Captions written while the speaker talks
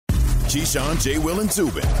Keyshawn, J. Will, and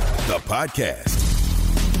Zubin, the podcast.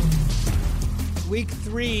 Week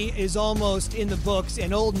 3 is almost in the books,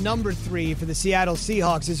 and old number 3 for the Seattle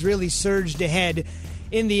Seahawks has really surged ahead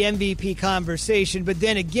in the MVP conversation. But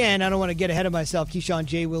then again, I don't want to get ahead of myself, Keyshawn,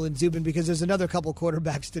 J. Will, and Zubin, because there's another couple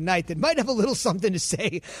quarterbacks tonight that might have a little something to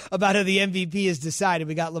say about how the MVP is decided.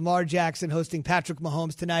 We got Lamar Jackson hosting Patrick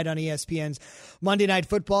Mahomes tonight on ESPN's Monday Night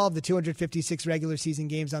Football of the 256 regular season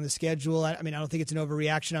games on the schedule. I mean, I don't think it's an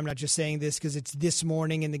overreaction. I'm not just saying this because it's this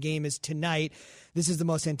morning and the game is tonight. This is the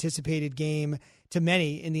most anticipated game to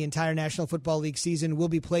many in the entire National Football League season. Will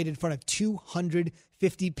be played in front of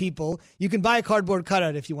 250 people. You can buy a cardboard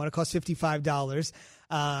cutout if you want. It costs $55.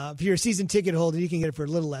 If you're a season ticket holder, you can get it for a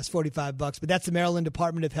little less, $45. But that's the Maryland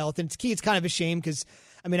Department of Health. And it's key. It's kind of a shame because,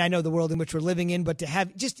 I mean, I know the world in which we're living in, but to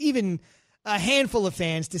have just even a handful of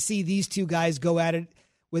fans to see these two guys go at it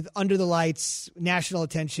with under the lights, national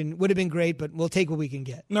attention would have been great, but we'll take what we can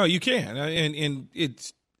get. No, you can. And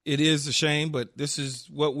it is a shame, but this is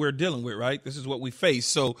what we're dealing with, right? This is what we face.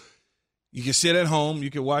 So you can sit at home, you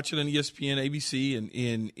can watch it on ESPN, ABC,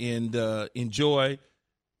 and enjoy,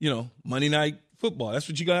 Monday Night Football. That's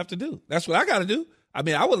what you're going to have to do. That's what I got to do. I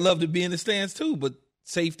mean, I would love to be in the stands too, but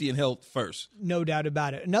safety and health first. No doubt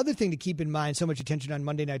about it. Another thing to keep in mind, so much attention on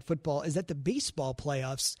Monday Night Football, is that the baseball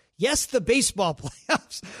playoffs, yes, the baseball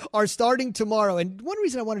playoffs are starting tomorrow. And one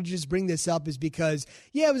reason I wanted to just bring this up is because,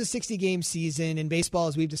 it was a 60-game season, and baseball,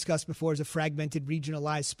 as we've discussed before, is a fragmented,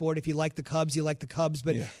 regionalized sport. If you like the Cubs, you like the Cubs,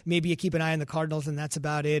 but maybe you keep an eye on the Cardinals, and that's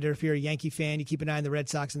about it. Or if you're a Yankee fan, you keep an eye on the Red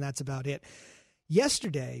Sox, and that's about it.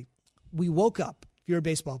 Yesterday, we woke up. If you're a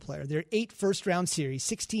baseball player, there are 8 first-round series.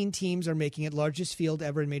 16 teams are making it, largest field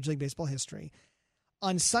ever in Major League Baseball history.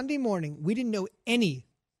 On Sunday morning, we didn't know any.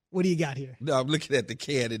 What do you got here? No, I'm looking at the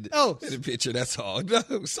can in the picture, that's all. No,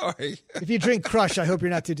 sorry. If you drink Crush, I hope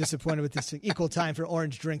you're not too disappointed with this equal time for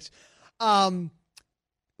orange drinks.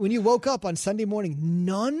 When you woke up on Sunday morning,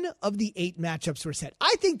 none of the 8 matchups were set.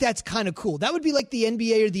 I think that's kind of cool. That would be like the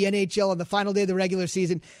NBA or the NHL on the final day of the regular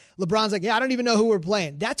season. LeBron's like, I don't even know who we're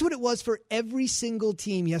playing. That's what it was for every single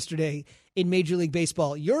team yesterday in Major League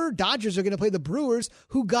Baseball. Your Dodgers are going to play the Brewers,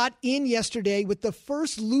 who got in yesterday with the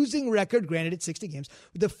first losing record, granted it's 60 games,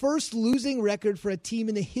 with the first losing record for a team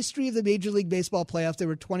in the history of the Major League Baseball playoffs. They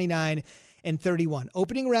were 29-31.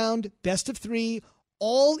 Opening round, best of 3,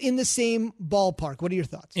 all in the same ballpark. What are your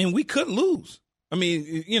thoughts? And we could lose. I mean,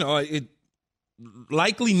 it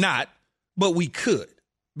likely not, but we could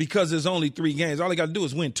because there's only 3 games. All they got to do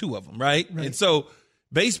is win 2 of them, right? And so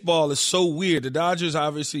baseball is so weird. The Dodgers,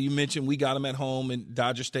 obviously, you mentioned we got them at home in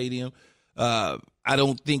Dodger Stadium. I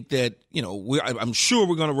don't think that, I'm sure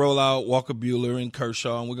we're going to roll out Walker Buehler and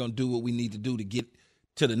Kershaw, and we're going to do what we need to do to get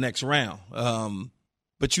to the next round.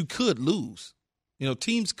 But you could lose.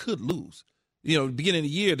 Teams could lose. Beginning of the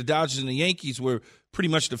year, the Dodgers and the Yankees were pretty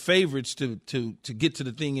much the favorites to get to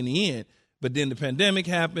the thing in the end. But then the pandemic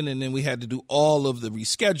happened, and then we had to do all of the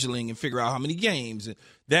rescheduling and figure out how many games. And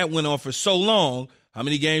that went on for so long. How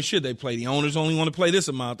many games should they play? The owners only want to play this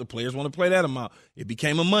amount. The players want to play that amount. It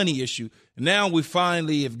became a money issue. And now we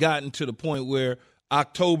finally have gotten to the point where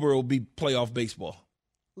October will be playoff baseball.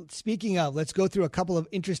 Speaking of, let's go through a couple of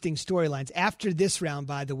interesting storylines. After this round,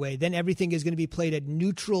 by the way, then everything is going to be played at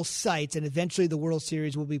neutral sites, and eventually the World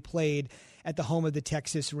Series will be played at the home of the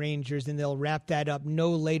Texas Rangers, and they'll wrap that up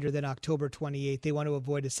no later than October 28th. They want to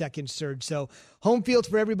avoid a second surge. So home field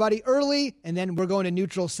for everybody early, and then we're going to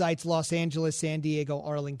neutral sites, Los Angeles, San Diego,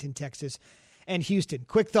 Arlington, Texas, and Houston.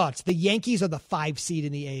 Quick thoughts. The Yankees are the 5 seed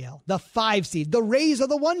in the AL. The 5 seed. The Rays are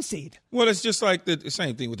the 1 seed. Well, it's just like the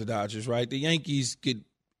same thing with the Dodgers, right? The Yankees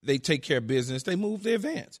they take care of business. They move, they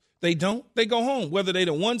advance. They don't, they go home, whether they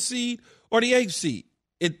the 1 seed or the 8th seed.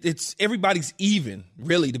 It's everybody's even,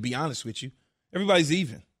 really, to be honest with you. Everybody's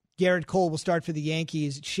even. Garrett Cole will start for the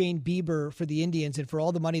Yankees, Shane Bieber for the Indians, and for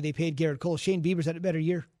all the money they paid Garrett Cole, Shane Bieber's had a better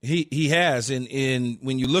year. He has, and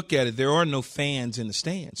when you look at it, there are no fans in the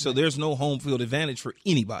stands, so there's no home field advantage for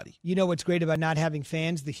anybody. You know what's great about not having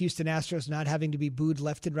fans? The Houston Astros not having to be booed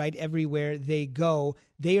left and right everywhere they go.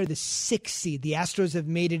 They are the 6th seed. The Astros have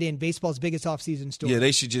made it in baseball's biggest offseason story. Yeah,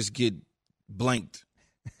 they should just get blanked.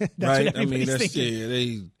 That's right? I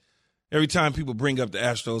mean, every time people bring up the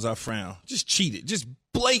Astros, I frown. Just cheat it. Just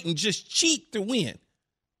blatant, just cheat to win.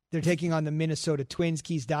 They're taking on the Minnesota Twins.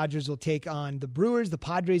 Keys Dodgers will take on the Brewers. The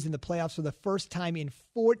Padres in the playoffs for the first time in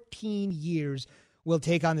 14 years will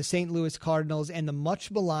take on the St. Louis Cardinals and the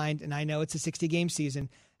much maligned, and I know it's a 60-game season,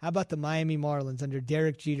 how about the Miami Marlins under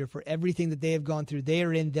Derek Jeter for everything that they have gone through? They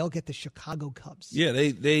are in. They'll get the Chicago Cubs. Yeah,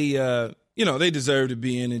 they deserve to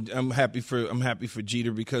be in, and I'm happy for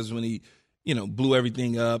Jeter because when he blew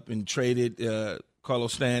everything up and traded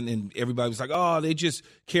Carlos Stanton, and everybody was like, oh, they just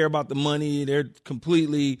care about the money. They're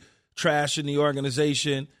completely trashing the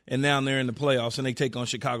organization, and now they're in the playoffs, and they take on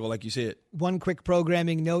Chicago, like you said. One quick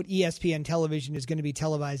programming note, ESPN Television is going to be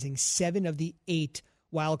televising 7 of the 8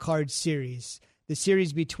 wild card series. The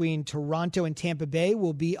series between Toronto and Tampa Bay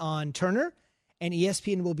will be on Turner, and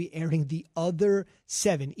ESPN will be airing the other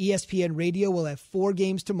 7. ESPN Radio will have 4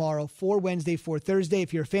 games tomorrow, 4 Wednesday, 4 Thursday.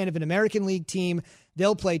 If you're a fan of an American League team,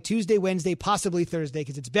 they'll play Tuesday, Wednesday, possibly Thursday,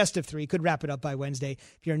 because it's best of 3. Could wrap it up by Wednesday.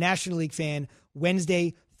 If you're a National League fan,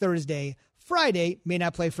 Wednesday, Thursday, Friday. May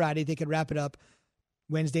not play Friday. They could wrap it up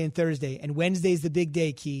Wednesday and Thursday. And Wednesday's the big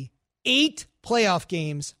day, Key. 8 playoff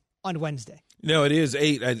games on Wednesday. No, it is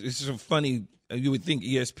 8. It's so funny. You would think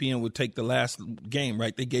ESPN would take the last game,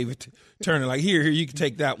 right? They gave it to Turner, like, here, you can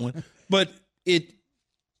take that one. But it's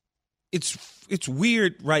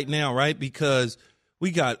weird right now, right? Because we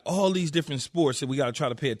got all these different sports that we got to try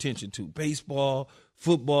to pay attention to. Baseball,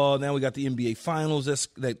 football. Now we got the NBA Finals.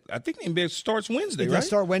 I think the NBA starts Wednesday, right?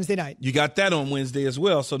 Start Wednesday night. You got that on Wednesday as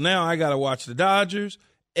well. So now I got to watch the Dodgers,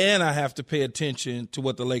 and I have to pay attention to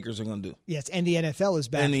what the Lakers are going to do. Yes, and the NFL is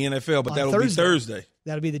back. And the NFL, but that'll be Thursday.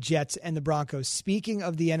 That'll be the Jets and the Broncos. Speaking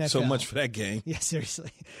of the NFL. So much for that game. Yeah, seriously.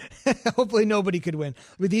 Hopefully nobody could win.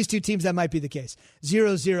 With these two teams, that might be the case.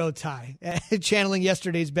 0-0 tie. Channeling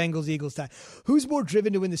yesterday's Bengals-Eagles tie. Who's more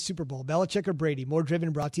driven to win the Super Bowl, Belichick or Brady? More driven,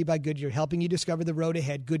 brought to you by Goodyear, helping you discover the road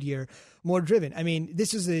ahead. Goodyear, more driven. I mean,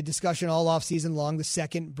 this is a discussion all offseason long. The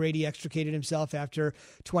second Brady extricated himself after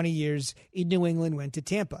 20 years in New England, went to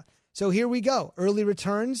Tampa. So here we go. Early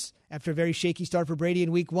returns. After a very shaky start for Brady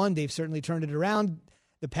in week 1, they've certainly turned it around.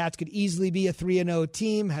 The Pats could easily be a 3-0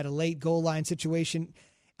 team, had a late goal line situation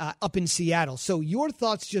up in Seattle. So your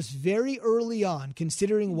thoughts just very early on,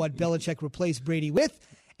 considering what Belichick replaced Brady with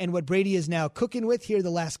and what Brady is now cooking with here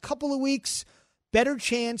the last couple of weeks, better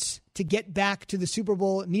chance to get back to the Super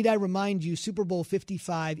Bowl. Need I remind you, Super Bowl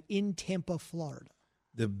 55 in Tampa, Florida.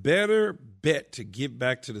 The better bet to get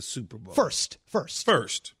back to the Super Bowl. First.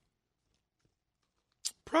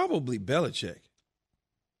 Probably Belichick.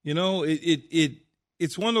 You know,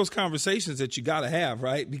 it's one of those conversations that you got to have,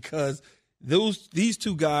 right? Because these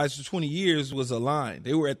two guys for 20 years was aligned.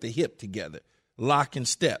 They were at the hip together, lock and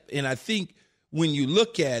step. And I think when you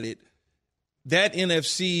look at it, that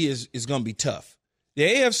NFC is going to be tough. The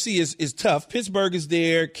AFC is tough. Pittsburgh is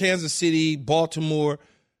there, Kansas City, Baltimore.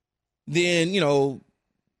 Then, you know,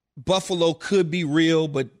 Buffalo could be real,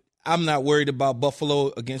 but I'm not worried about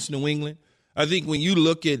Buffalo against New England. I think when you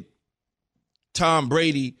look at Tom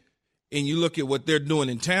Brady and you look at what they're doing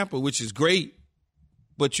in Tampa, which is great,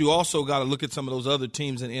 but you also got to look at some of those other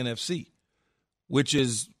teams in the NFC, which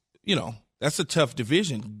is, you know, that's a tough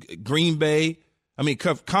division.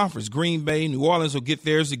 Conference. Green Bay, New Orleans will get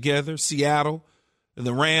theirs together. Seattle,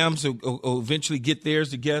 the Rams will eventually get theirs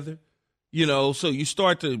together. You know, so you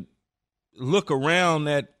start to look around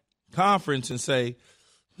that conference and say,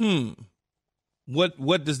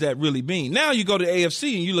 what does that really mean? Now you go to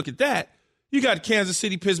AFC and you look at that. You got Kansas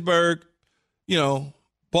City, Pittsburgh, you know,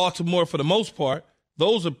 Baltimore for the most part.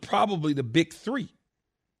 Those are probably the big 3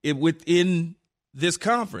 within this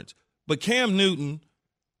conference. But Cam Newton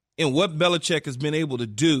and what Belichick has been able to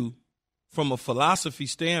do from a philosophy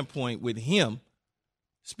standpoint with him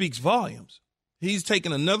speaks volumes. He's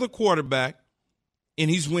taken another quarterback and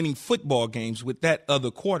he's winning football games with that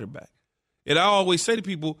other quarterback. And I always say to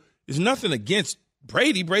people, there's nothing against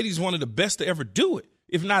Brady. Brady's one of the best to ever do it,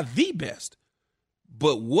 if not the best.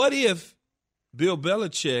 But what if Bill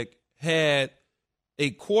Belichick had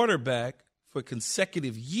a quarterback for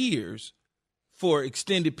consecutive years for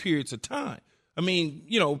extended periods of time? I mean,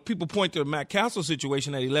 you know, people point to the Matt Castle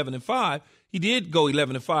situation at 11-5. He did go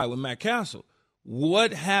 11-5 with Matt Castle.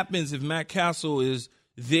 What happens if Matt Castle is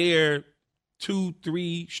there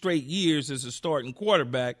 2-3 straight years as a starting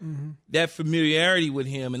quarterback? That familiarity with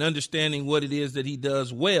him and understanding what it is that he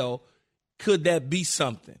does well, could that be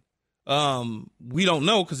something? We don't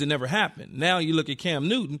know because it never happened. Now you look at Cam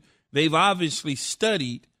Newton, they've obviously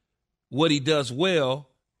studied what he does well,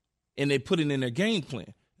 and they put it in their game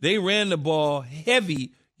plan. They ran the ball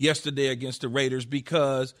heavy yesterday against the Raiders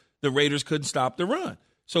because the Raiders couldn't stop the run.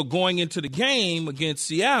 So going into the game against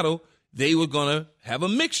Seattle, they were going to have a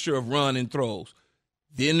mixture of run and throws.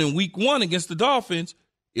 Then in week 1 against the Dolphins,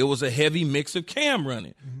 it was a heavy mix of Cam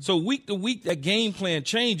running. So week to week, that game plan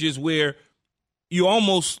changes where you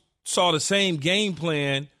almost saw the same game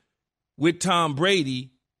plan with Tom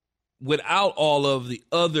Brady without all of the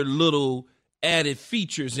other little added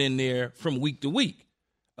features in there from week to week.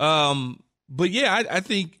 But, yeah, I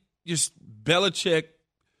think just Belichick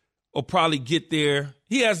will probably get there.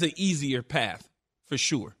 He has the easier path for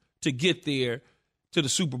sure to get there to the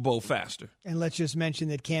Super Bowl faster. And let's just mention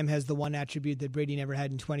that Cam has the one attribute that Brady never had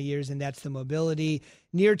in 20 years, and that's the mobility.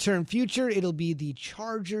 Near-term future, it'll be the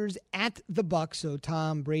Chargers at the Bucs, so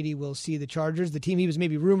Tom Brady will see the Chargers, the team he was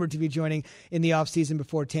maybe rumored to be joining in the offseason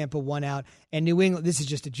before Tampa won out. And New England, this is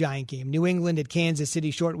just a giant game. New England at Kansas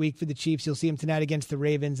City, short week for the Chiefs. You'll see them tonight against the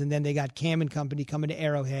Ravens, and then they got Cam and company coming to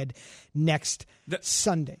Arrowhead next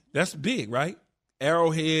Sunday. That's big, right?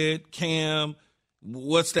 Arrowhead, Cam,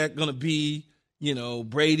 what's that going to be? You know,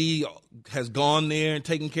 Brady has gone there and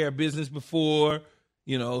taken care of business before,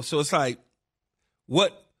 you know. So it's like,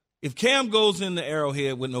 what if Cam goes in the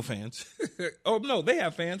Arrowhead with no fans? Oh, no, they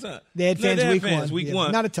have fans, huh? They had fans week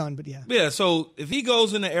one. Not a ton, but yeah. Yeah, so if he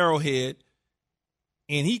goes in the Arrowhead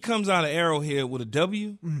and he comes out of Arrowhead with a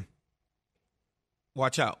W,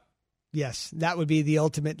 watch out. Yes, that would be the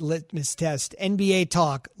ultimate litmus test. NBA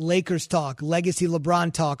talk, Lakers talk, legacy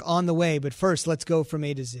LeBron talk on the way. But first, let's go from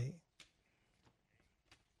A to Z.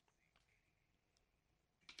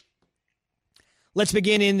 Let's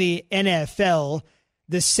begin in the NFL.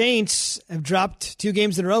 The Saints have dropped 2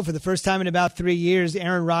 games in a row for the first time in about 3 years.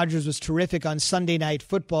 Aaron Rodgers was terrific on Sunday Night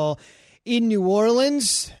Football in New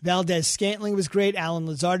Orleans. Valdez-Scantling was great. Alan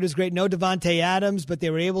Lazard was great. No Devontae Adams, but they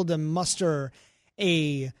were able to muster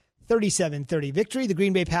a 37-30 victory. The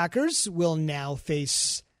Green Bay Packers will now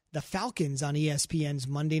face the Falcons on ESPN's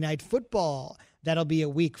Monday Night Football. That'll be a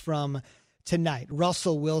week from tonight.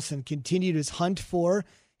 Russell Wilson continued his hunt for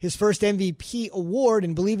his first MVP award,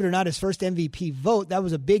 and believe it or not, his first MVP vote. That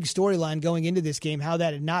was a big storyline going into this game, how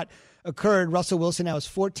that had not occurred. Russell Wilson now has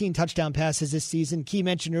 14 touchdown passes this season. Key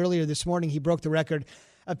mentioned earlier this morning, he broke the record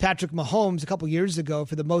of Patrick Mahomes a couple years ago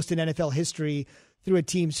for the most in NFL history through a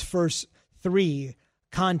team's first 3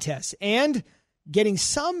 contests. And getting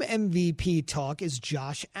some MVP talk is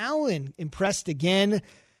Josh Allen. Impressed again.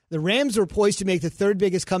 The Rams were poised to make the 3rd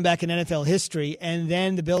biggest comeback in NFL history, and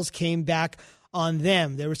then the Bills came back on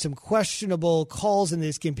them. There were some questionable calls in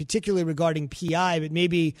this game, particularly regarding PI, but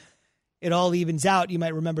maybe it all evens out. You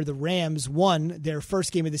might remember the Rams won their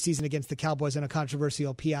first game of the season against the Cowboys on a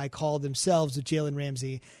controversial PI call themselves with Jalen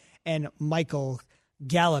Ramsey and Michael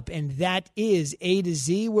Gallup. And that is A to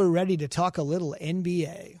Z. We're ready to talk a little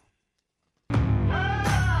NBA.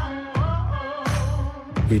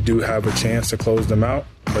 We do have a chance to close them out,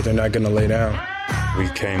 but they're not going to lay down. We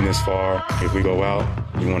came this far. If we go out,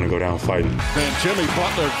 we want to go down fighting. And Jimmy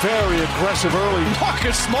Butler very aggressive early.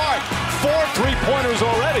 Marcus Smart, 4 3-pointers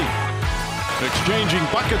already. Exchanging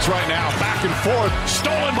buckets right now, back and forth.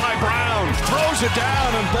 Stolen by Brown. Throws it down,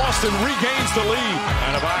 and Boston regains the lead.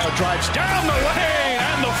 And Adebayo drives down the lane,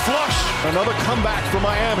 and the flush. Another comeback for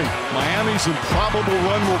Miami. Miami's improbable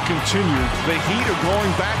run will continue. The Heat are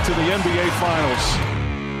going back to the NBA Finals.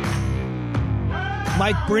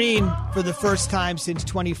 Mike Breen for the first time since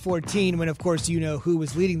 2014, when, of course, you know who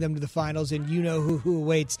was leading them to the finals, and you know who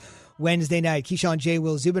awaits Wednesday night. Keyshawn J.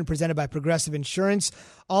 Will Zubin, presented by Progressive Insurance.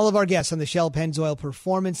 All of our guests on the Shell Pennzoil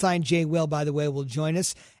Performance Line. Jay Will, by the way, will join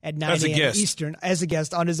us at 9 a.m. Eastern as a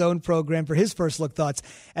guest on his own program for his first look thoughts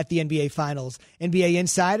at the NBA Finals. NBA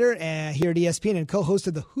Insider here at ESPN and co-host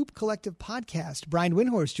of the Hoop Collective podcast. Brian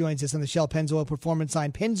Windhorst joins us on the Shell Pennzoil Performance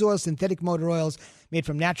Line. Pennzoil synthetic motor oils made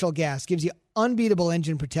from natural gas gives you unbeatable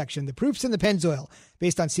engine protection. The proof's in the Pennzoil,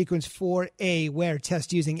 based on sequence 4A wear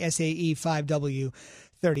test using SAE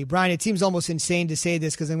 5W30. Brian, it seems almost insane to say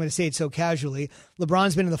this because I'm going to say it so casually.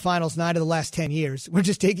 LeBron's been in the finals 9 of the last 10 years. We're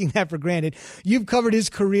just taking that for granted. You've covered his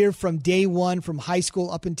career from day one, from high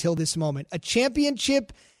school up until this moment. A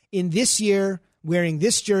championship in this year, wearing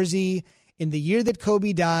this jersey, in the year that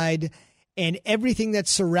Kobe died, and everything that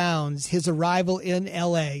surrounds his arrival in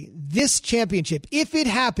L.A. This championship, if it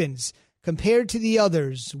happens, compared to the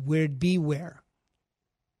others, would be where?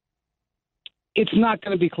 It's not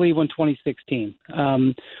going to be Cleveland 2016.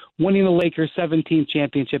 Winning the Lakers' 17th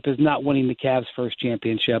championship is not winning the Cavs' first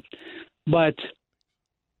championship. But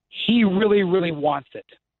he really, really wants it.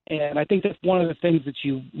 And I think that's one of the things that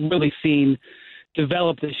you've really seen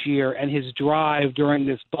develop this year, and his drive during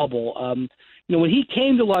this bubble. When he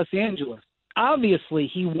came to Los Angeles, obviously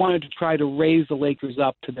he wanted to try to raise the Lakers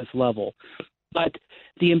up to this level. But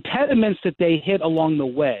the impediments that they hit along the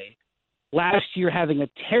way, last year having a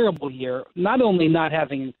terrible year, not only not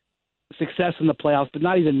having success in the playoffs, but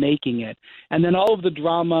not even making it, and then all of the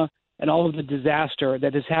drama and all of the disaster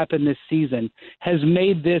that has happened this season has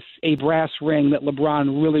made this a brass ring that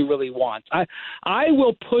LeBron really, really wants. I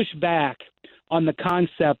will push back on the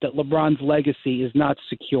concept that LeBron's legacy is not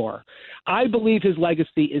secure. I believe his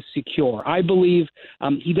legacy is secure. I believe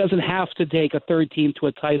he doesn't have to take a third team to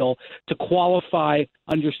a title to qualify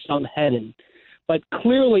under some heading. But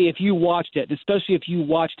clearly, if you watched it, especially if you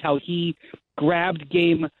watched how he grabbed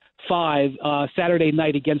Game 5 Saturday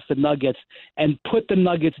night against the Nuggets and put the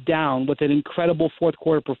Nuggets down with an incredible fourth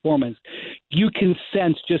quarter performance, you can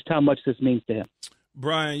sense just how much this means to him.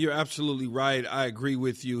 Brian, you're absolutely right. I agree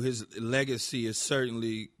with you. His legacy is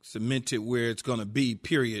certainly cemented where it's going to be,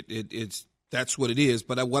 period. That's what it is.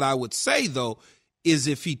 But what I would say, though, is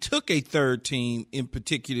if he took a third team, in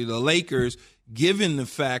particular the Lakers, given the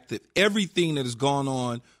fact that everything that has gone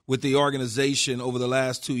on with the organization over the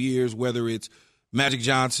last 2 years, whether it's Magic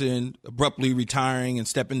Johnson abruptly retiring and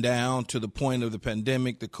stepping down to the point of the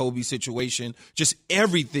pandemic, the Kobe situation, just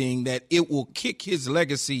everything, that it will kick his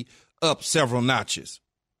legacy up several notches.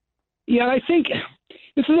 Yeah, I think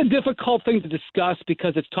this is a difficult thing to discuss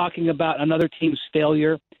because it's talking about another team's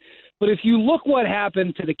failure. But if you look what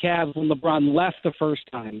happened to the Cavs when LeBron left the first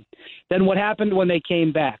time, then what happened when they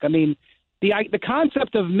came back. I mean, the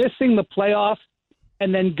concept of missing the playoffs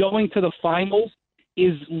and then going to the finals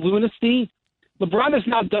is lunacy. LeBron has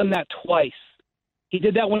now done that twice. He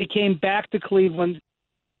did that when he came back to Cleveland,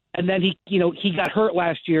 and then he got hurt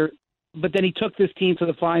last year, but then he took this team to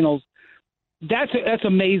the finals. That's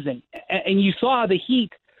amazing. And you saw the Heat.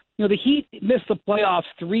 The Heat missed the playoffs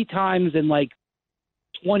 3 times in like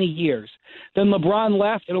 20 years. Then LeBron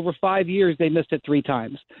left, and over 5 years they missed it 3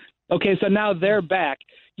 times. Okay, so now they're back.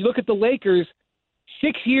 You look at the Lakers,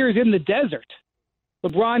 6 years in the desert.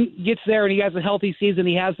 LeBron gets there and he has a healthy season.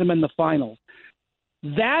 He has them in the finals.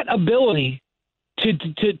 That ability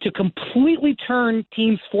to completely turn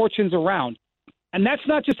teams' fortunes around, and that's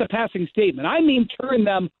not just a passing statement. I mean turn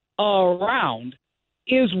them around,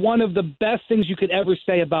 is one of the best things you could ever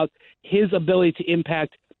say about his ability to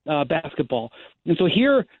impact basketball. And so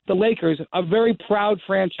here, the Lakers, a very proud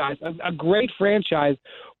franchise, a great franchise,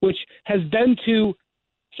 which has been to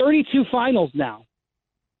 32 finals now.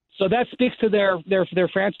 So that speaks to their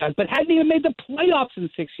franchise, but hadn't even made the playoffs in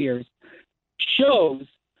 6 years, shows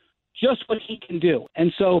just what he can do.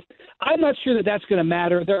 And so I'm not sure that that's going to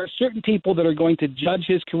matter. There are certain people that are going to judge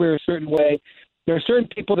his career a certain way. There are certain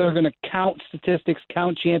people that are going to count statistics,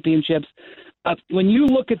 count championships. When you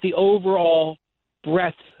look at the overall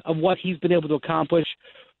breadth of what he's been able to accomplish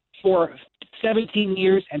for 17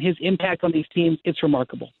 years and his impact on these teams, it's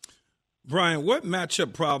remarkable. Brian, what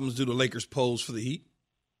matchup problems do the Lakers pose for the Heat?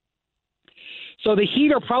 So the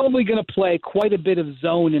Heat are probably going to play quite a bit of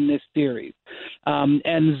zone in this series.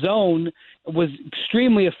 And zone was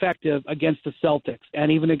extremely effective against the Celtics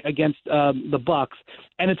and even against the Bucks.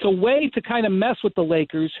 And it's a way to kind of mess with the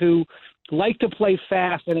Lakers, who like to play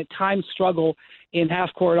fast and at times struggle in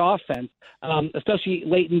half-court offense, especially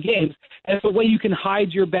late in games. And it's a way you can hide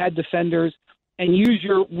your bad defenders and use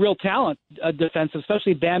your real talent defense,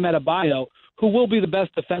 especially Bam Adebayo, who will be the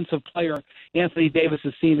best defensive player Anthony Davis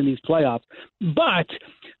has seen in these playoffs. But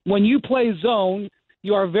when you play zone,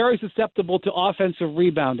 you are very susceptible to offensive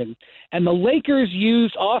rebounding. And the Lakers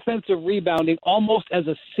used offensive rebounding almost as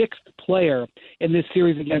a sixth player in this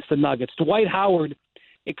series against the Nuggets. Dwight Howard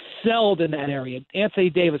excelled in that area.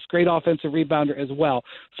 Anthony Davis, great offensive rebounder as well.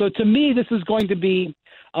 So to me, this is going to be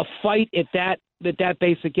a fight at that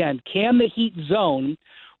base again. Can the Heat zone,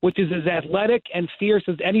 which is as athletic and fierce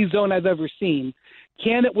as any zone I've ever seen,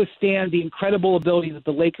 can it withstand the incredible ability that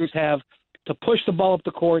the Lakers have to push the ball up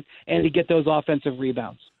the court and to get those offensive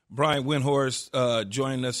rebounds? Brian Windhorst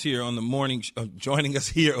joining us here on the morning, joining us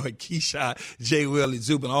here on Keyshawn, J. Will, and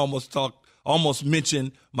Zubin. Almost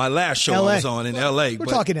mentioned my last show I was on in L.A. We're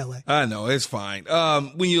talking L.A. I know, it's fine.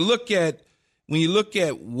 When you look at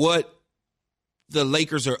what the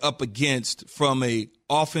Lakers are up against from a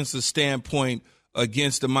offensive standpoint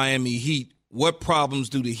against the Miami Heat, what problems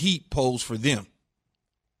do the Heat pose for them?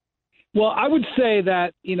 Well, I would say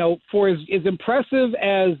that, for as impressive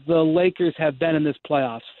as the Lakers have been in this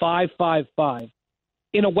playoffs, 5-5-5,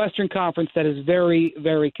 in a Western Conference that is very,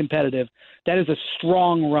 very competitive, that is a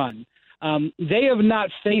strong run. They have not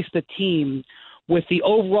faced a team with the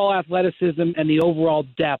overall athleticism and the overall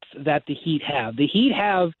depth that the Heat have. The Heat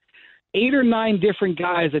have 8 or 9 different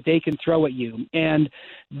guys that they can throw at you. And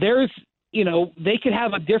there's, they could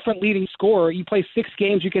have a different leading scorer. You play 6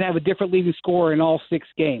 games, you can have a different leading scorer in all 6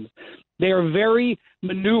 games. They are very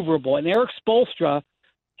maneuverable. And Eric Spoelstra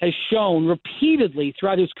has shown repeatedly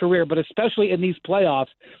throughout his career, but especially in these playoffs,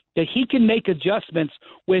 that he can make adjustments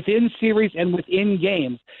within series and within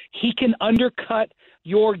games. He can undercut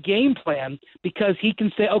your game plan because he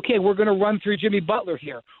can say, okay, we're going to run through Jimmy Butler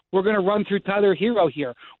here. We're going to run through Tyler Hero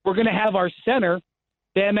here. We're going to have our center,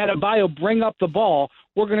 Bam Adebayo, bring up the ball.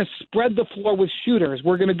 We're going to spread the floor with shooters.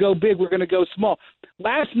 We're going to go big. We're going to go small.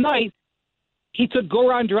 Last night, he took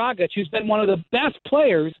Goran Dragic, who's been one of the best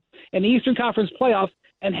players in the Eastern Conference playoffs,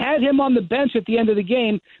 and had him on the bench at the end of the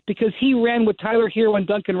game because he ran with Tyler Hero and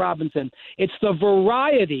Duncan Robinson. It's the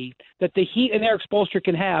variety that the Heat and Eric Spoelstra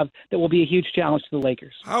can have that will be a huge challenge to the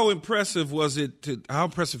Lakers. How impressive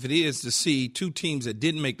it is to see two teams that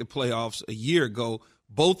didn't make the playoffs a year ago,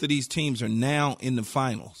 both of these teams are now in the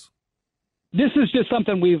finals. This is just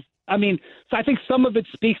something so I think some of it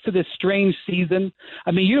speaks to this strange season.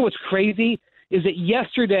 I mean, you know what's crazy is that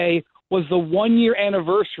yesterday was the 1-year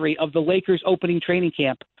anniversary of the Lakers opening training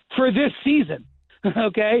camp for this season.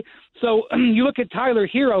 Okay? So you look at Tyler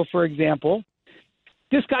Hero, for example.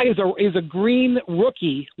 This guy is a green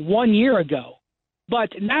rookie 1 year ago. But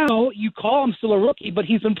now you call him still a rookie, but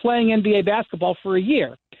he's been playing NBA basketball for a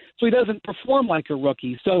year. So he doesn't perform like a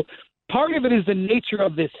rookie. So part of it is the nature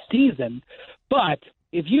of this season. But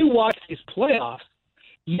if you watch these playoffs,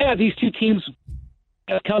 these two teams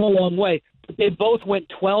have come a long way. They both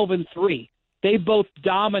went 12-3. They both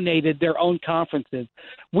dominated their own conferences.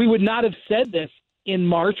 We would not have said this in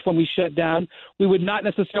March when we shut down. We would not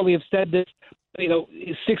necessarily have said this, 6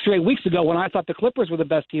 or 8 weeks ago when I thought the Clippers were the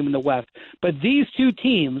best team in the West. But these two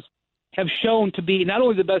teams have shown to be not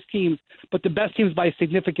only the best teams, but the best teams by a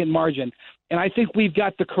significant margin. And I think we've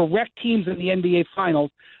got the correct teams in the NBA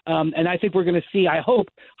Finals, and I think we're going to see, I hope,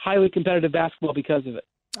 highly competitive basketball because of it.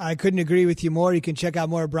 I couldn't agree with you more. You can check out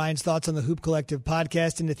more of Brian's thoughts on the Hoop Collective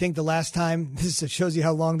podcast. And to think the last time, this shows you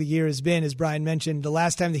how long the year has been, as Brian mentioned, the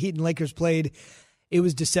last time the Heat and Lakers played, it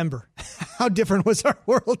was December. How different was our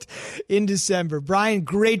world in December? Brian,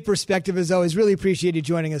 great perspective as always. Really appreciate you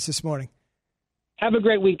joining us this morning. Have a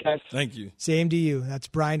great week, guys. Thank you. Same to you. That's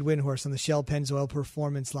Brian Windhorst on the Shell Pennzoil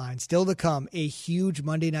Performance Line. Still to come, a huge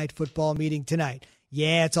Monday Night Football meeting tonight.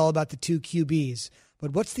 Yeah, it's all about the two QBs.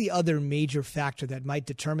 But what's the other major factor that might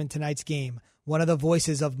determine tonight's game? One of the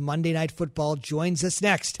voices of Monday Night Football joins us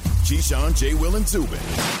next. Keyshawn, J. Will, and Zubin,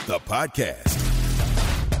 the podcast.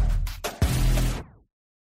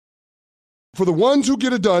 For the ones who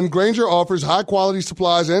get it done, Grainger offers high-quality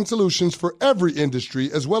supplies and solutions for every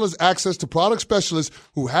industry, as well as access to product specialists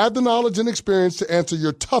who have the knowledge and experience to answer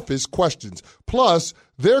your toughest questions. Plus,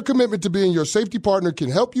 their commitment to being your safety partner can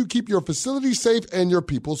help you keep your facility safe and your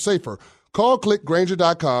people safer. Call, click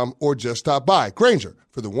Grainger.com, or just stop by. Grainger,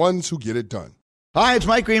 for the ones who get it done. Hi, it's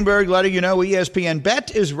Mike Greenberg letting you know ESPN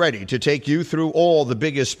Bet is ready to take you through all the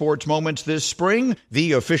biggest sports moments this spring.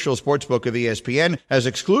 The official sportsbook of ESPN has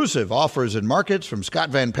exclusive offers and markets from Scott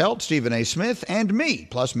Van Pelt, Stephen A. Smith, and me,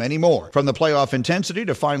 plus many more. From the playoff intensity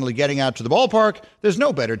to finally getting out to the ballpark, there's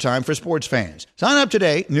no better time for sports fans. Sign up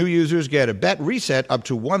today. New users get a bet reset up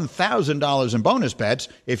to $1,000 in bonus bets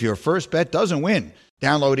if your first bet doesn't win.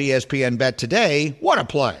 Download ESPN Bet today. What a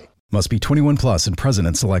play. Must be 21 plus and present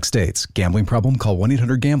in select states. Gambling problem? Call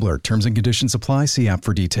 1-800-GAMBLER. Terms and conditions apply. See app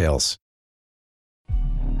for details.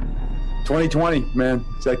 2020, man.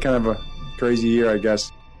 It's that kind of a crazy year, I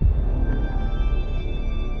guess.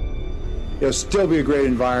 It'll still be a great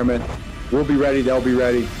environment. We'll be ready. They'll be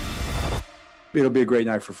ready. It'll be a great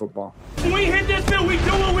night for football. When we hit this field, we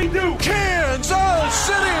do what we do. Kansas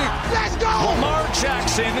City! Let's go! Lamar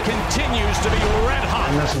Jackson continues to be red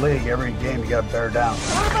hot. In this league, every game you got to bear down.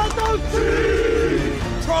 How about those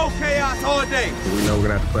teams? Troll chaos all day. We know we're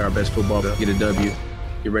going to have to play our best football to get a W.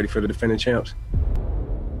 Get ready for the defending champs.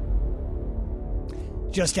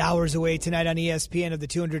 Just hours away tonight on ESPN of the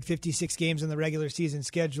 256 games on the regular season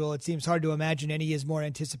schedule. It seems hard to imagine any is more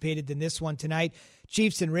anticipated than this one tonight.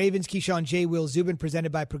 Chiefs and Ravens, Keyshawn, J. Will, Zubin,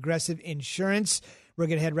 presented by Progressive Insurance. We're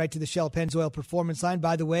going to head right to the Shell Pennzoil Performance Line.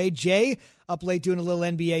 By the way, Jay, up late doing a little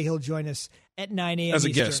NBA. He'll join us at 9 a.m. As a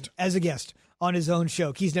Eastern. guest. As a guest on his own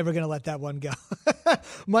show. He's never going to let that one go.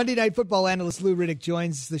 Monday Night Football analyst Lou Riddick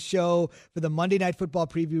joins the show for the Monday Night Football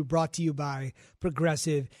preview brought to you by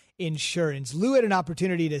Progressive Insurance. Lou had an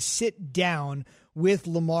opportunity to sit down with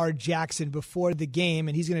Lamar Jackson before the game,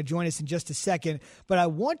 and he's going to join us in just a second. But I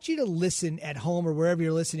want you to listen at home or wherever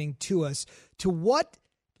you're listening to us to what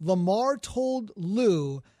Lamar told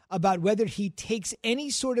Lou about whether he takes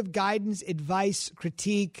any sort of guidance, advice,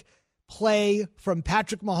 critique, play from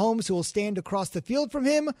Patrick Mahomes, who will stand across the field from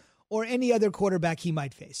him, or any other quarterback he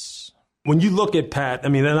might face. When you look at Pat, I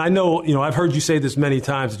mean, and I know, I've heard you say this many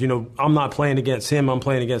times, I'm not playing against him. I'm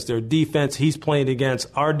playing against their defense. He's playing against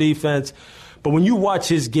our defense. But when you watch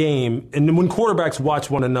his game, and when quarterbacks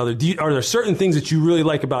watch one another, are there certain things that you really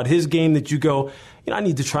like about his game that you go, I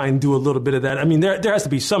need to try and do a little bit of that? I mean, there has to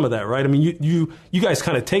be some of that, right? I mean, you guys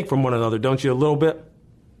kind of take from one another, don't you, a little bit?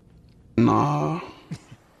 Nah,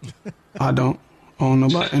 I don't. I don't know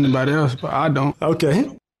about anybody else, but I don't.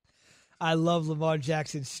 Okay. I love Lamar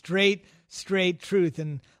Jackson. Straight, straight truth.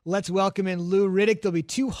 And let's welcome in Lou Riddick. There'll be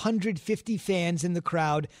 250 fans in the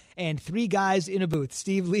crowd and 3 guys in a booth.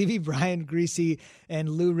 Steve Levy, Brian Griese, and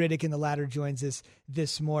Lou Riddick, and the latter joins us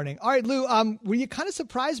this morning. All right, Lou, were you kind of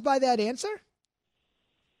surprised by that answer?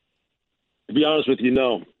 To be honest with you,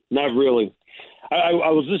 no, not really. I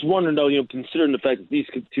was just wondering, though, considering the fact that these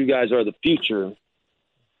 2 guys are the future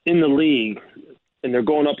in the league, and they're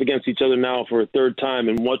going up against each other now for a 3rd time,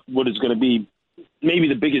 and what is going to be maybe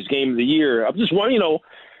the biggest game of the year. I'm just wondering,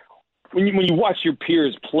 when you watch your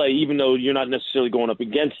peers play, even though you're not necessarily going up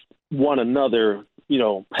against one another,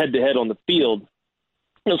 head-to-head on the field,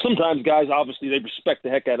 sometimes guys, obviously, they respect the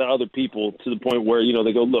heck out of other people to the point where,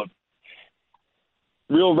 they go, look,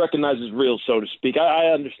 real recognizes real, so to speak. I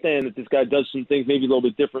understand that this guy does some things maybe a little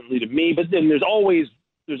bit differently to me, but then there's always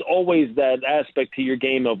that aspect to your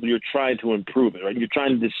game of you're trying to improve it, right? You're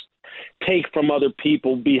trying to just take from other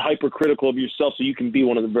people, be hypercritical of yourself so you can be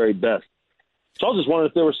one of the very best. So I was just wondering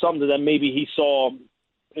if there was something that maybe he saw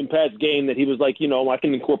in Pat's game that he was like, I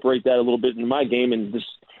can incorporate that a little bit into my game and just,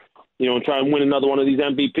 and try and win another one of these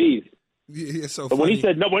MVPs. Yeah, so but when he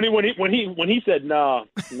said no, when he said no,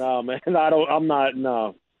 man, I'm not.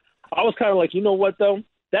 I was kind of like, you know what though?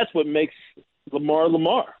 That's what makes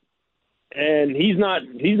Lamar, and he's not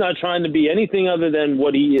trying to be anything other than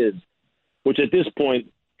what he is, which at this point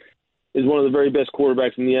is one of the very best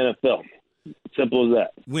quarterbacks in the NFL. Simple as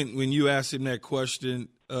that. When you asked him that question,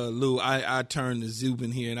 Lou, I turned to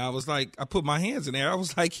Zubin here and I was like, I put my hands in there. I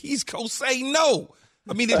was like, he's gonna say no.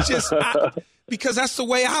 I mean, it's just because that's the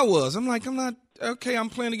way I was. I'm not okay. I'm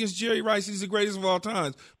playing against Jerry Rice. He's the greatest of all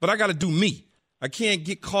time, but I got to do me. I can't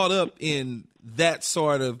get caught up in that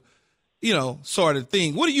sort of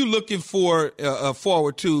thing. What are you looking for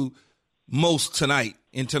forward to most tonight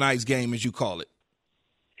in tonight's game, as you call it?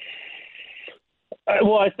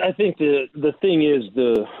 Well, I think the thing is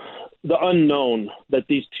the unknown that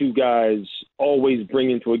these 2 guys always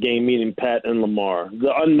bring into a game, meaning Pat and Lamar.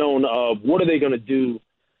 The unknown of what are they going to do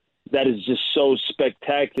that is just so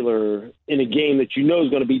spectacular in a game that is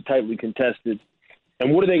going to be tightly contested.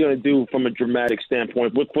 And what are they going to do from a dramatic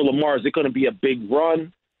standpoint? For Lamar, is it going to be a big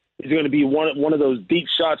run? Is it going to be one of those deep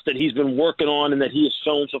shots that he's been working on and that he has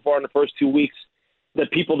shown so far in the first 2 weeks that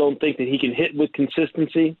people don't think that he can hit with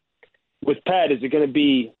consistency? With Pat, is it going to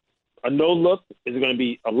be a no-look? Is it going to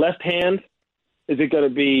be a left hand? Is it going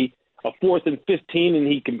to be a 4th and 15 and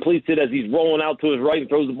he completes it as he's rolling out to his right and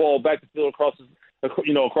throws the ball back the field across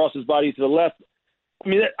his body to the left? I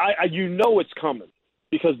mean, it's coming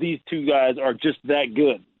because these 2 guys are just that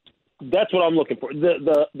good. That's what I'm looking for.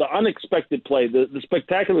 The unexpected play, the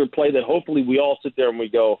spectacular play that hopefully we all sit there and we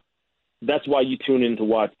go, that's why you tune in to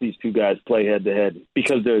watch these 2 guys play head-to-head,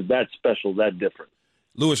 because they're that special, that different.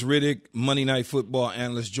 Louis Riddick, Monday Night Football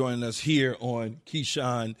analyst, joining us here on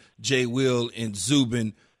Keyshawn, J. Will, and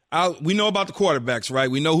Zubin. We know about the quarterbacks,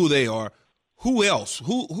 right? We know who they are. Who else?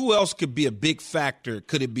 Who else could be a big factor?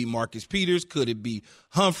 Could it be Marcus Peters? Could it be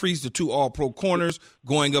Humphreys, the 2 all-pro corners,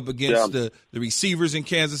 going up against the receivers in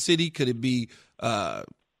Kansas City? Could it be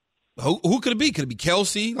who could it be? Could it be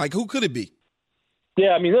Kelsey? Who could it be? Yeah,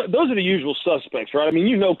 I mean, those are the usual suspects, right? I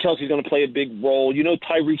mean, Kelsey's going to play a big role.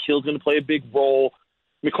 Tyreek Hill's going to play a big role.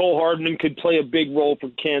 Nicole Hardman could play a big role for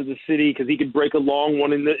Kansas City because he could break a long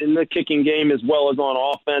one in the kicking game as well as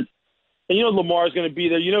on offense. And Lamar's going to be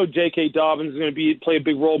there. J.K. Dobbins is going to play a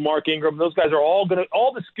big role. Mark Ingram. Those guys are all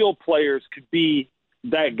the skilled players could be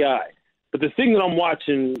that guy. But the thing that I'm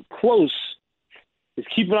watching close is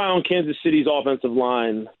keep an eye on Kansas City's offensive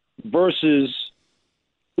line versus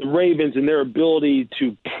the Ravens and their ability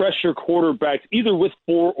to pressure quarterbacks either with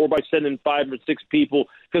 4 or by sending 5 or 6 people,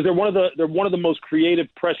 because they're one of the most creative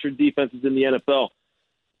pressure defenses in the NFL.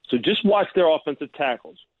 So just watch their offensive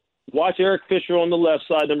tackles. Watch Eric Fisher on the left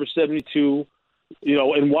side, number 72,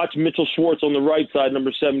 and watch Mitchell Schwartz on the right side,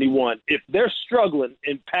 number 71. If they're struggling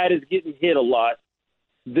and Pat is getting hit a lot,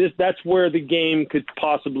 that's where the game could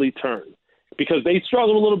possibly turn, because they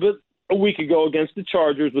struggled a little bit a week ago against the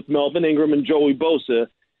Chargers with Melvin Ingram and Joey Bosa.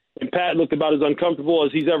 And Pat looked about as uncomfortable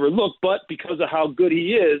as he's ever looked, but because of how good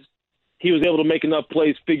he is, he was able to make enough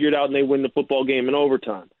plays, figure it out, and they win the football game in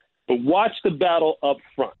overtime. But watch the battle up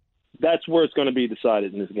front. That's where it's going to be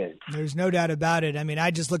decided in this game. There's no doubt about it. I mean,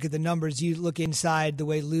 I just look at the numbers. You look inside the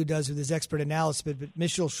way Lou does with his expert analysis, but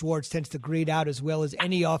Mitchell Schwartz tends to grade out as well as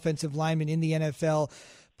any offensive lineman in the NFL.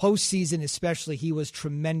 Postseason especially, he was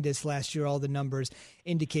tremendous last year, all the numbers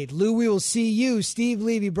indicate. Lou, we will see you, Steve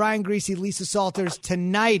Levy, Brian Griese, Lisa Salters,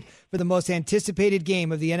 tonight for the most anticipated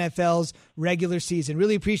game of the NFL's regular season.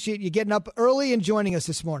 Really appreciate you getting up early and joining us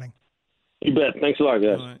this morning. You bet. Thanks a lot,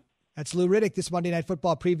 guys. That's Lou Riddick. This Monday Night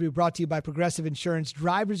Football preview brought to you by Progressive Insurance.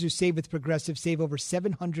 Drivers who save with Progressive save over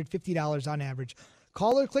 $750 on average.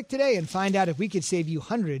 Call or click today and find out if we could save you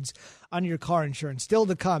hundreds on your car insurance. Still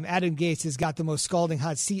to come, Adam Gase has got the most scalding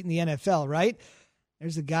hot seat in the NFL, right?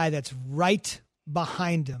 There's a guy that's right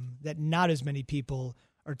behind him that not as many people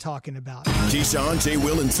are talking about. Keyshawn, J.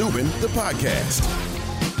 Will, and Zubin, the podcast.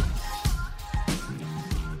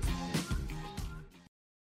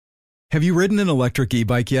 Have you ridden an electric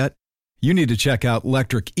e-bike yet? You need to check out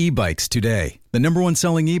Electric E-Bikes today, the #1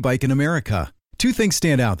 selling e-bike in America. Two things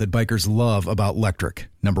stand out that bikers love about Electric.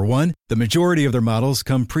 Number one, the majority of their models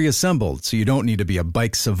come pre-assembled, so you don't need to be a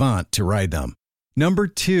bike savant to ride them. Number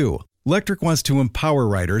two, Electric wants to empower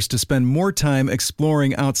riders to spend more time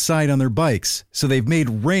exploring outside on their bikes, so they've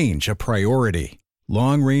made range a priority.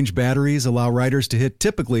 Long-range batteries allow riders to hit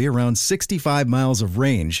typically around 65 miles of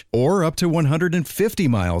range, or up to 150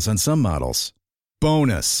 miles on some models.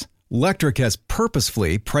 Bonus, Electric has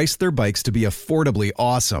purposefully priced their bikes to be affordably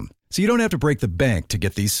awesome, so you don't have to break the bank to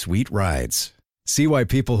get these sweet rides. See why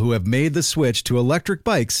people who have made the switch to electric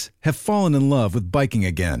bikes have fallen in love with biking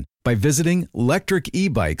again by visiting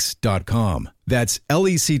electricebikes.com. That's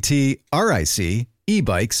LECTRIC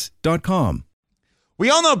ebikes.com. We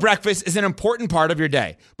all know breakfast is an important part of your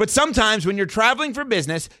day, but sometimes when you're traveling for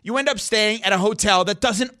business, you end up staying at a hotel that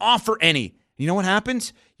doesn't offer any. You know what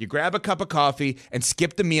happens? You grab a cup of coffee and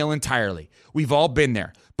skip the meal entirely. We've all been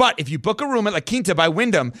there. But if you book a room at La Quinta by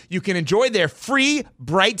Wyndham, you can enjoy their free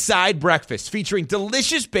Bright Side breakfast featuring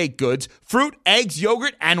delicious baked goods, fruit, eggs,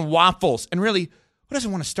 yogurt, and waffles. And really, who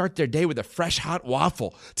doesn't want to start their day with a fresh, hot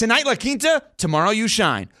waffle? Tonight, La Quinta, tomorrow you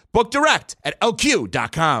shine. Book direct at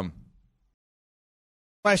LQ.com.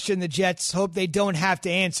 Question the Jets hope they don't have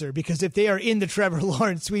to answer, because if they are in the Trevor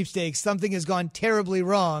Lawrence sweepstakes, something has gone terribly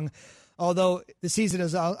wrong. Although the season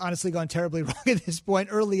has honestly gone terribly wrong at this point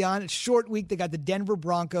early on. It's a short week. They got the Denver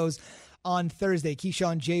Broncos on Thursday.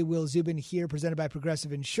 Keyshawn, J. Will, Zubin here, presented by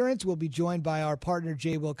Progressive Insurance. We'll be joined by our partner,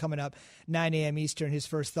 J. Will, coming up 9 a.m. Eastern. His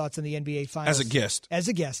first thoughts on the NBA Finals. As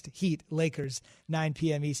a guest. Heat, Lakers, 9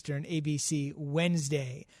 p.m. Eastern, ABC,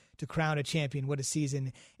 Wednesday, to crown a champion. What a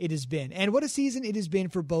season it has been. And what a season it has been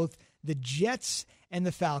for both the Jets and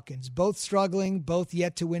the Falcons. Both struggling, both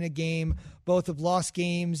yet to win a game. Both have lost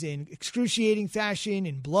games in excruciating fashion,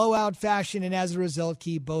 in blowout fashion, and as a result,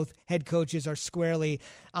 both head coaches are squarely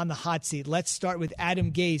on the hot seat. Let's start with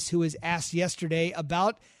Adam Gase, who was asked yesterday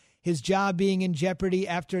about his job being in jeopardy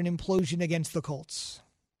after an implosion against the Colts.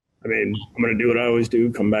 I mean, I'm going to do what I always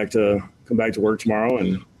do, come back to work tomorrow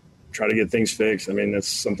and try to get things fixed. I mean, that's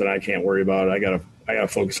something I can't worry about. I gotta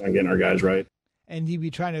focus on getting our guys right. And he'll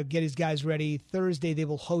be trying to get his guys ready. Thursday, they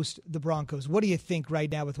will host the Broncos. What do you think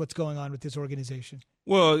right now with what's going on with this organization?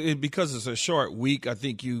 Well, because it's a short week, I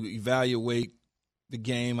think you evaluate the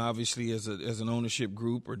game, obviously, as an ownership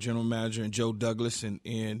group or general manager and Joe Douglas and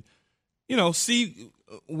you know, see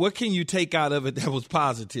what can you take out of it that was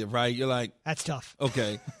positive, right? You're like, that's tough.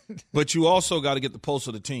 Okay. But you also got to get the pulse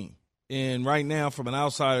of the team. And right now, from an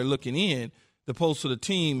outsider looking in, the pulse of the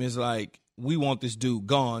team is like, we want this dude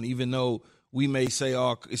gone, even though we may say,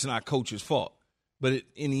 oh, it's not coach's fault. But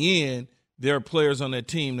in the end, there are players on that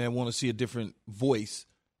team that want to see a different voice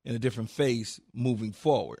and a different face moving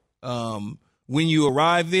forward. When you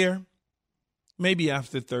arrive there, maybe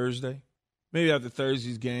after Thursday's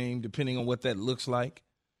game, depending on what that looks like,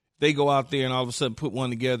 they go out there and all of a sudden put one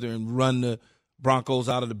together and run the Broncos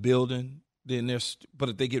out of the building. But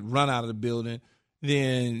if they get run out of the building,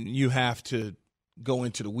 then you have to go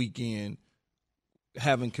into the weekend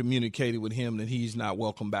having communicated with him that he's not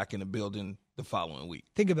welcome back in the building the following week.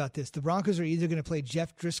 Think about this. The Broncos are either going to play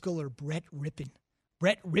Jeff Driscoll or Brett Rippon.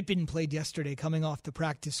 Brett Rippon played yesterday coming off the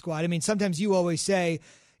practice squad. I mean, sometimes you always say,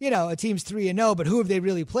 you know, a team's 3-0, but who have they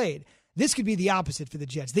really played? This could be the opposite for the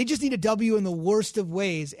Jets. They just need a W in the worst of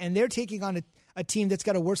ways, and they're taking on a team that's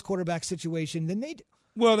got a worse quarterback situation than they do.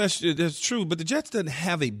 Well, that's true, but the Jets doesn't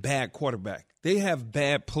have a bad quarterback. They have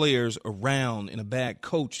bad players around and a bad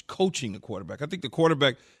coach coaching the quarterback. I think the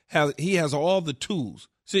quarterback has all the tools.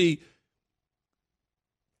 See,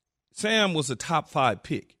 Sam was a top 5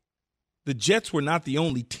 pick. The Jets were not the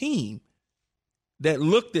only team that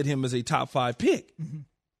looked at him as a top 5 pick. Mm-hmm.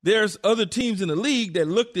 There's other teams in the league that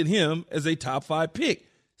looked at him as a top 5 pick.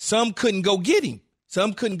 Some couldn't go get him.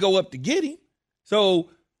 Some couldn't go up to get him. So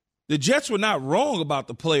the Jets were not wrong about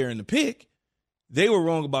the player and the pick. They were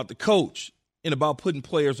wrong about the coach and about putting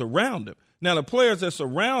players around him. Now, the players that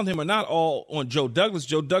surround him are not all on Joe Douglas.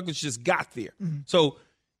 Joe Douglas just got there. Mm-hmm. So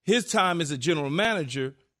his time as a general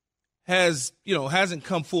manager hasn't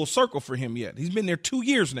come full circle for him yet. He's been there 2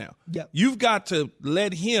 years now. Yep. You've got to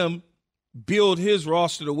let him build his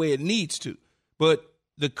roster the way it needs to. But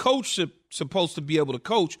the coach is supposed to be able to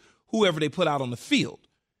coach whoever they put out on the field.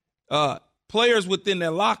 Players within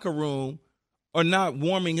their locker room are not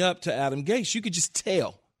warming up to Adam Gase. You could just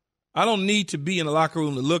tell. I don't need to be in the locker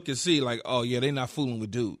room to look and see like, oh, yeah, they're not fooling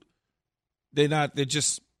with dude. They're not.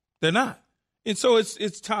 They're not. And so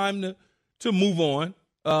it's time to move on.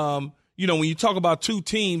 When you talk about two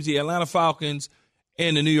teams, the Atlanta Falcons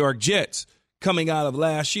and the New York Jets coming out of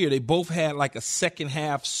last year, they both had like a second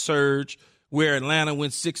half surge where Atlanta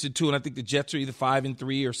went 6-2, and I think the Jets are either 5-3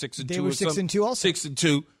 or 6-2. They were 6-2 also.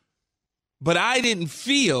 6-2. But I didn't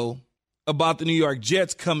feel about the New York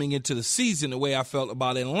Jets coming into the season the way I felt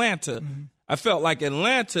about Atlanta. Mm-hmm. I felt like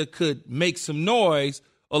Atlanta could make some noise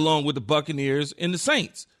along with the Buccaneers and the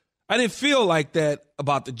Saints. I didn't feel like that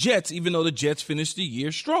about the Jets, even though the Jets finished the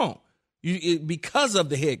year strong because of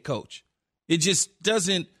the head coach. It just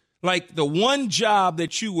doesn't – like the one job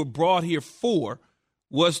that you were brought here for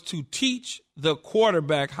was to teach the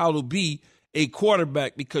quarterback how to be a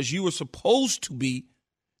quarterback because you were supposed to be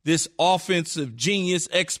this offensive genius,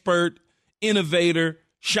 expert, innovator,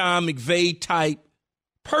 Sean McVay type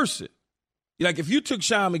person. Like if you took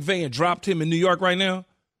Sean McVay and dropped him in New York right now,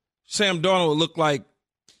 Sam Darnold would look like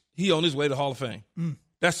he on his way to Hall of Fame.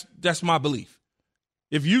 That's my belief.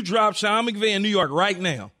 If you drop Sean McVay in New York right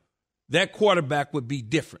now, that quarterback would be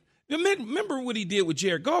different. Remember what he did with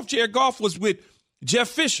Jared Goff? Jared Goff was with Jeff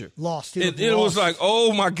Fisher. Lost. It was like,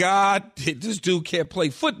 oh, my God, this dude can't play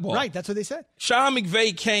football. Right, that's what they said. Sean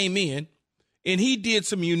McVay came in, and he did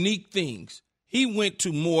some unique things. He went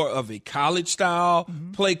to more of a college-style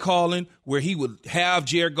play calling where he would have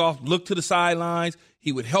Jared Goff look to the sidelines.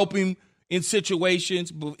 He would help him in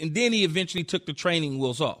situations, and then he eventually took the training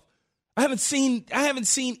wheels off. I haven't seen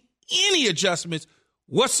any adjustments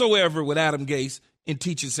whatsoever with Adam Gase in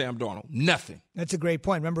teaching Sam Darnold. Nothing. That's a great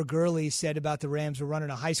point. Remember Gurley said about the Rams were running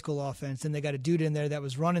a high school offense, and they got a dude in there that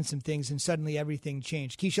was running some things, and suddenly everything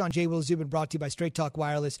changed. Keyshawn, J. Will Zubin, brought to you by Straight Talk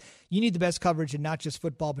Wireless. You need the best coverage in not just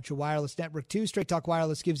football, but your wireless network too. Straight Talk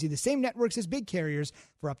Wireless gives you the same networks as big carriers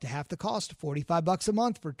for up to half the cost, $45 a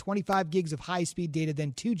month for 25 gigs of high-speed data,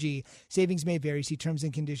 then 2G. Savings may vary. See terms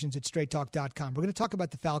and conditions at straighttalk.com. We're going to talk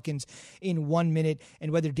about the Falcons in 1 minute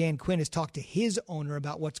and whether Dan Quinn has talked to his owner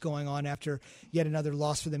about what's going on after yet another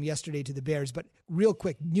loss for them yesterday to the Bears. But real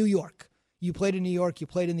quick, New York. You played in New York. You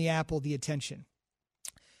played in the Apple, the attention.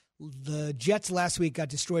 The Jets last week got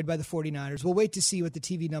destroyed by the 49ers. We'll wait to see what the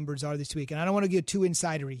TV numbers are this week. And I don't want to get too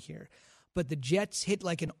insidery here, but the Jets hit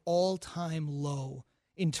like an all-time low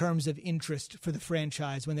in terms of interest for the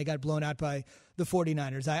franchise when they got blown out by the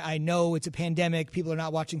 49ers. I know it's a pandemic. People are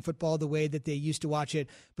not watching football the way that they used to watch it.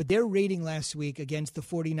 But their rating last week against the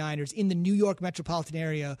 49ers in the New York metropolitan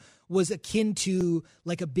area was akin to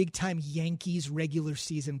like a big-time Yankees regular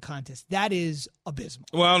season contest. That is abysmal.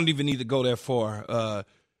 Well, I don't even need to go that far.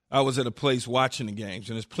 I was at a place watching the games,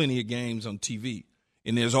 and there's plenty of games on TV.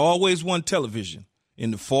 And there's always one television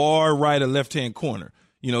in the far right or left-hand corner.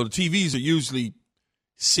 You know, the TVs are usually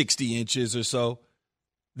 60 inches or so.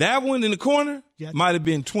 That one in the corner might have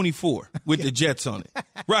been 24 with the Jets on it,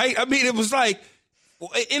 right? I mean, it was like,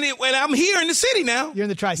 and I'm here in the city now. You're in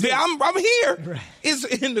the tri-state. I'm here. Right. It's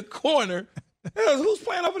in the corner. Who's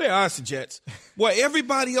playing over there? It's the Jets. Well,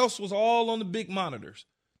 everybody else was all on the big monitors.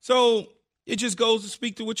 So it just goes to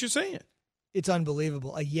speak to what you're saying. It's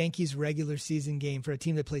unbelievable. A Yankees regular season game for a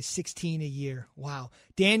team that plays 16 a year. Wow.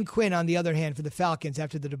 Dan Quinn, on the other hand, for the Falcons,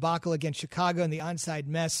 after the debacle against Chicago and the onside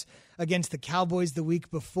mess against the Cowboys the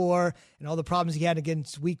week before and all the problems he had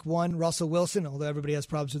against week one, Russell Wilson, although everybody has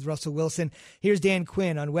problems with Russell Wilson. Here's Dan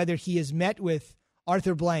Quinn on whether he has met with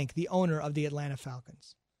Arthur Blank, the owner of the Atlanta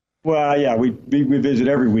Falcons. Well, yeah, we visit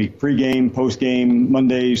every week, pregame, postgame,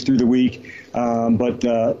 Mondays through the week. But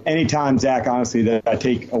anytime, Zach, honestly, that I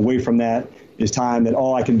take away from that is time that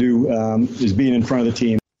all I can do is being in front of the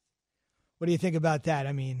team. What do you think about that?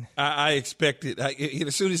 I mean, I expected,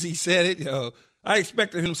 as soon as he said it, I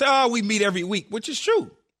expected him to say, oh, we meet every week, which is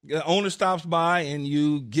true. The owner stops by and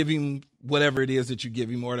you give him whatever it is that you give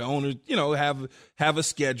him, or the owner, have a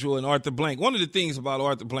schedule. And Arthur Blank, one of the things about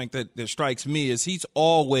Arthur Blank that strikes me is he's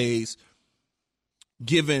always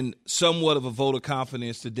given somewhat of a vote of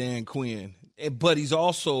confidence to Dan Quinn, but he's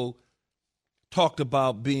also talked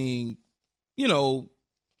about being,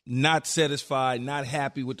 not satisfied, not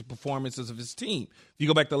happy with the performances of his team. If you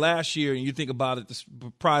go back to last year and you think about it,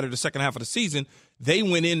 prior to the second half of the season, they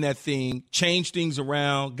went in that thing, changed things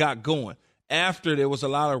around, got going. After there was a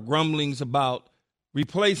lot of rumblings about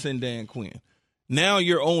replacing Dan Quinn. Now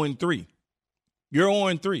you're 0-3. You're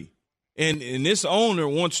 0-3. And this owner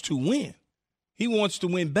wants to win. He wants to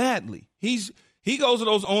win badly. He's He goes to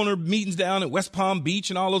those owner meetings down at West Palm Beach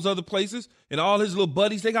and all those other places, and all his little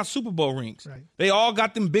buddies, they got Super Bowl rings. Right. They all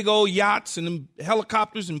got them big old yachts and them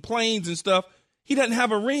helicopters and planes and stuff. He doesn't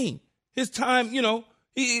have a ring. His time,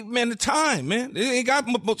 the time, man. They ain't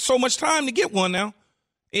got so much time to get one now.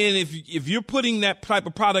 And if you're putting that type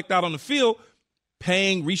of product out on the field,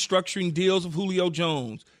 paying restructuring deals of Julio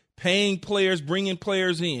Jones, paying players, bringing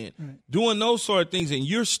players in, doing those sort of things, and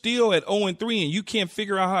you're still at 0-3 and you can't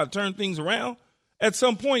figure out how to turn things around, at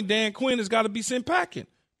some point, Dan Quinn has got to be sent packing.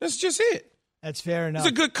 That's just it. That's fair enough.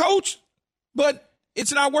 He's a good coach, but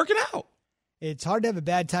it's not working out. It's hard to have a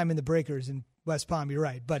bad time in the breakers in West Palm. You're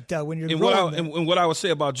right. But when you're and what I would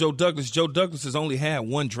say about Joe Douglas has only had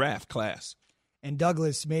one draft class. And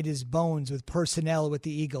Douglas made his bones with personnel with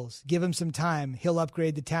the Eagles. Give him some time. He'll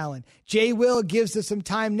upgrade the talent. Jay Will gives us some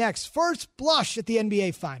time next. First blush at the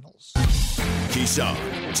NBA Finals.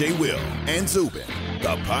 Keyshawn, Jay Will, and Zubin,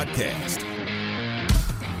 the podcast.